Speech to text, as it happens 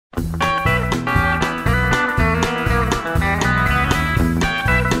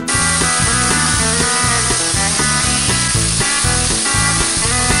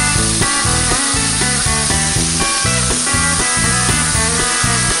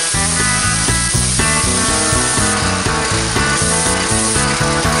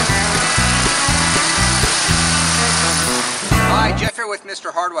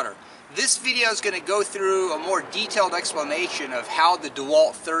Hardwater. This video is going to go through a more detailed explanation of how the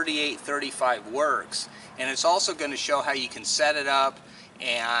Dewalt 3835 works, and it's also going to show how you can set it up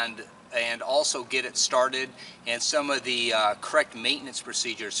and also get it started, and some of the correct maintenance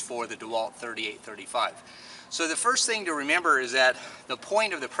procedures for the Dewalt 3835. So the first thing to remember is that the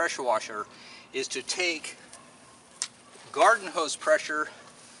point of the pressure washer is to take garden hose pressure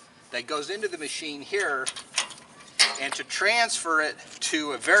that goes into the machine here and to transfer it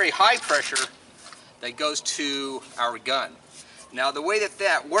to a very high pressure that goes to our gun. Now the way that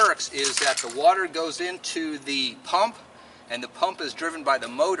that works is that the water goes into the pump, and the pump is driven by the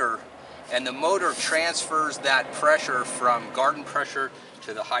motor, and the motor transfers that pressure from garden pressure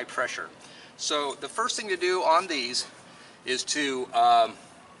to the high pressure. So the first thing to do on these is to,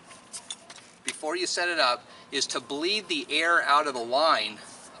 before you set it up, is to bleed the air out of the line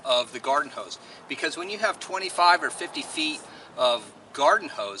of the garden hose. Because when you have 25 or 50 feet of garden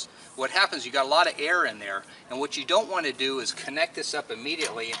hose, what happens, you got a lot of air in there, and what you don't want to do is connect this up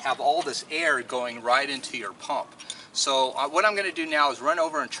immediately and have all this air going right into your pump. So what I'm going to do now is run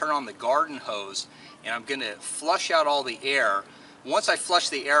over and turn on the garden hose, and I'm going to flush out all the air. Once I flush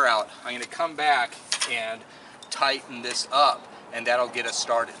the air out, I'm going to come back and tighten this up, and that'll get us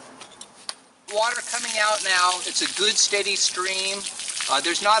started. Water coming out now, it's a good steady stream.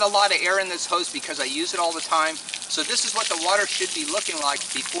 There's not a lot of air in this hose because I use it all the time. So this is what the water should be looking like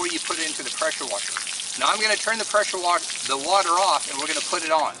before you put it into the pressure washer. Now I'm going to turn the water off, and we're going to put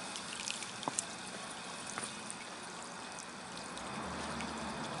it on.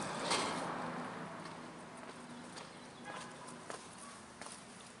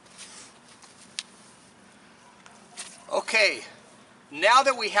 Okay, now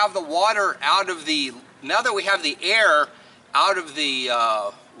that we have the water out of the, air out of the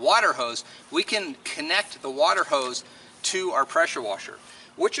water hose, we can connect the water hose to our pressure washer.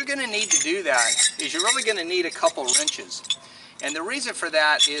 What you're going to need to do that is you're really going to need a couple wrenches. And the reason for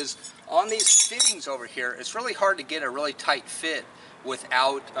that is on these fittings over here, it's really hard to get a really tight fit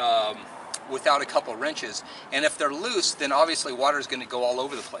without a couple wrenches. And if they're loose, then obviously water is going to go all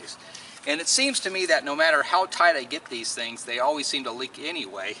over the place. And it seems to me that no matter how tight I get these things, they always seem to leak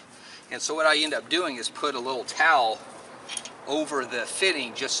anyway. And so what I end up doing is put a little towel over the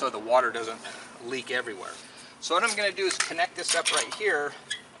fitting just so the water doesn't leak everywhere. So what I'm going to do is connect this up right here,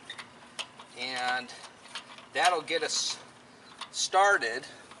 and that'll get us started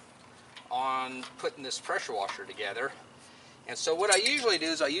on putting this pressure washer together. And so what I usually do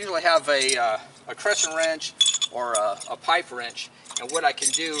is I usually have a crescent wrench or a pipe wrench, and what I can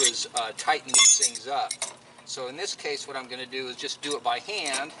do is tighten these things up. So in this case, what I'm going to do is just do it by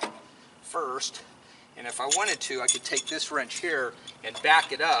hand first, and if I wanted to, I could take this wrench here and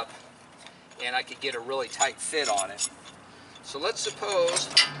back it up, and I could get a really tight fit on it. So let's suppose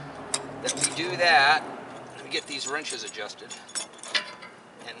that we do that, and we get these wrenches adjusted,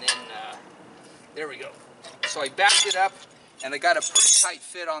 and then there we go. So I backed it up, and I got a pretty tight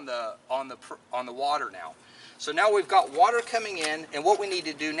fit on the water now. So now we've got water coming in, and what we need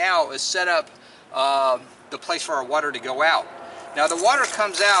to do now is set up the place for our water to go out. Now the water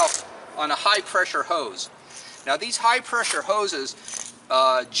comes out on a high pressure hose. Now these high pressure hoses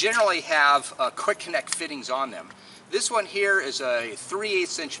generally have quick connect fittings on them. This one here is a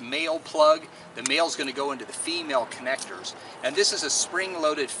 3/8 inch male plug. The male is going to go into the female connectors, and this is a spring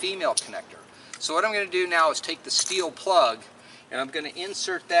loaded female connector. So what I'm going to do now is take the steel plug, and I'm going to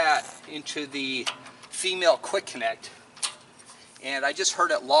insert that into the female quick connect, and I just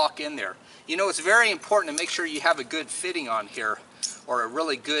heard it lock in there. You know, it's very important to make sure you have a good fitting on here, or a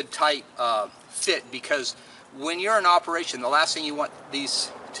really good tight fit, because when you're in operation, the last thing you want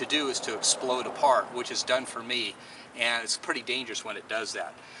these to do is to explode apart, which is done for me, and it's pretty dangerous when it does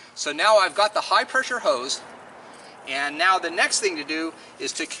that. So now I've got the high pressure hose, and now the next thing to do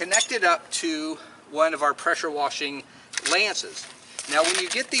is to connect it up to one of our pressure washing lances. Now when you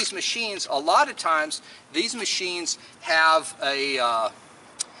get these machines, a lot of times these machines have a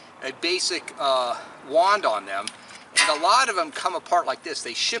basic wand on them, and a lot of them come apart like this.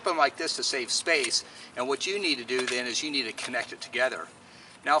 They ship them like this to save space, and what you need to do then is you need to connect it together.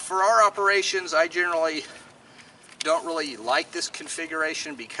 Now for our operations, I generally don't really like this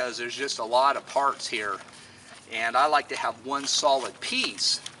configuration because there's just a lot of parts here, and I like to have one solid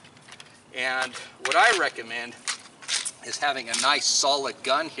piece. And what I recommend is having a nice solid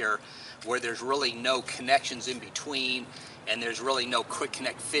gun here where there's really no connections in between, and there's really no quick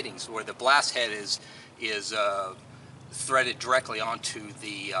connect fittings, where the blast head is threaded directly onto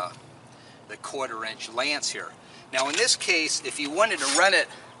the 1/4 inch lance here. Now in this case, if you wanted to run it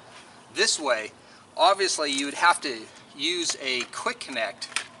this way, obviously you would have to use a quick connect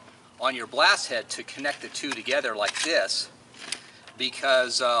on your blast head to connect the two together like this,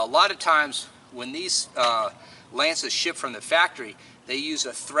 because a lot of times when these lances ship from the factory, they use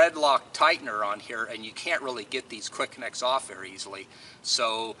a thread lock tightener on here, and you can't really get these quick connects off very easily.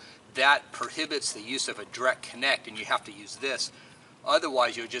 So that prohibits the use of a direct connect, and you have to use this.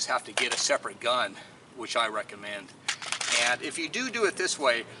 Otherwise, you'll just have to get a separate gun, which I recommend. And if you do it this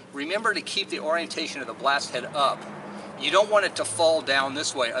way, remember to keep the orientation of the blast head up. You don't want it to fall down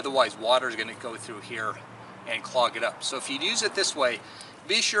this way, otherwise water is going to go through here and clog it up. So if you use it this way,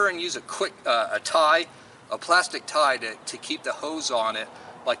 be sure and use a tie, a plastic tie to keep the hose on it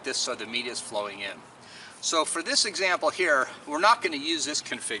like this so the media is flowing in. So for this example here, we're not going to use this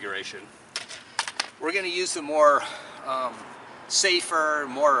configuration. We're going to use the more safer,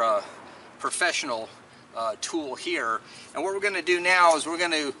 more professional tool here. And what we're going to do now is we're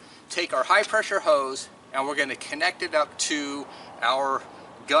going to take our high pressure hose and we're going to connect it up to our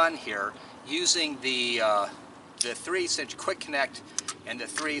gun here using the 3/8" quick connect and the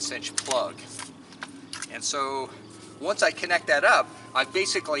 3/8" plug. And so once I connect that up, I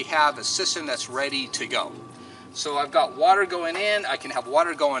basically have a system that's ready to go. So I've got water going in, I can have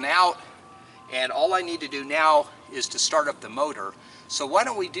water going out, and all I need to do now is to start up the motor. So why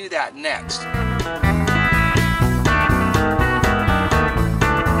don't we do that next?